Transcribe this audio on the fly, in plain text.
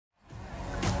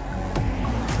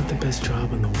best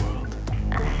job in the world.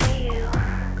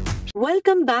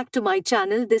 Welcome back to my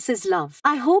channel. This is Love.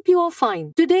 I hope you are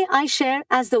fine. Today I share,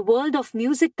 as the world of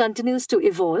music continues to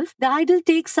evolve, The Idol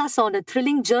takes us on a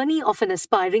thrilling journey of an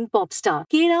aspiring pop star,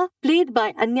 Kara, played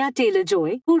by Anya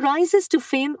Taylor-Joy, who rises to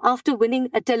fame after winning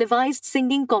a televised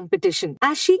singing competition.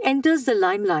 As she enters the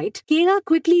limelight, Kara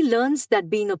quickly learns that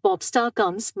being a pop star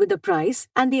comes with a price,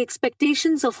 and the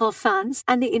expectations of her fans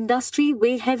and the industry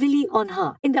weigh heavily on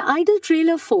her. In The Idol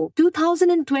trailer for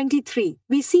 2023,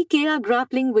 we see Kara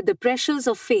grappling with the pressures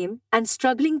of fame and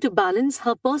struggling to balance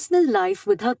her personal life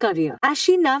with her career. As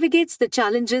she navigates the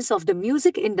challenges of the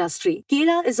music industry,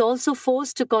 Kara is also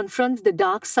forced to confront the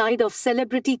dark side of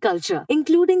celebrity culture,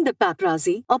 including the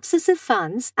paparazzi, obsessive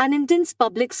fans, and intense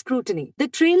public scrutiny. The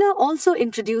trailer also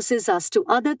introduces us to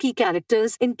other key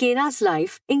characters in Kara's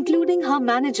life, including her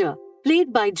manager,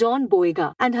 played by John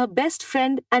Boyega, and her best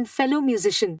friend and fellow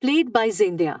musician, played by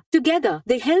Zendaya. Together,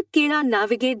 they help Kara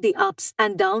navigate the ups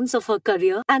and downs of her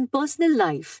career and personal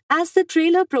life. As the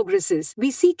trailer progresses, we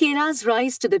see Kara's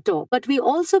rise to the top, but we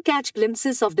also catch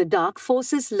glimpses of the dark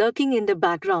forces lurking in the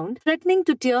background, threatening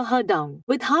to tear her down.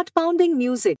 With heart-pounding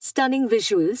music, stunning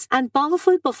visuals, and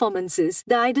powerful performances,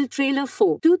 The Idol trailer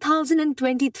for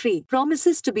 2023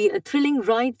 promises to be a thrilling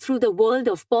ride through the world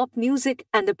of pop music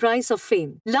and the price of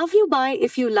fame. Love you. Bye.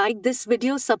 If you like this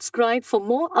video, subscribe for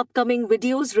more upcoming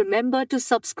videos. Remember to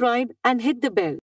subscribe and hit the bell.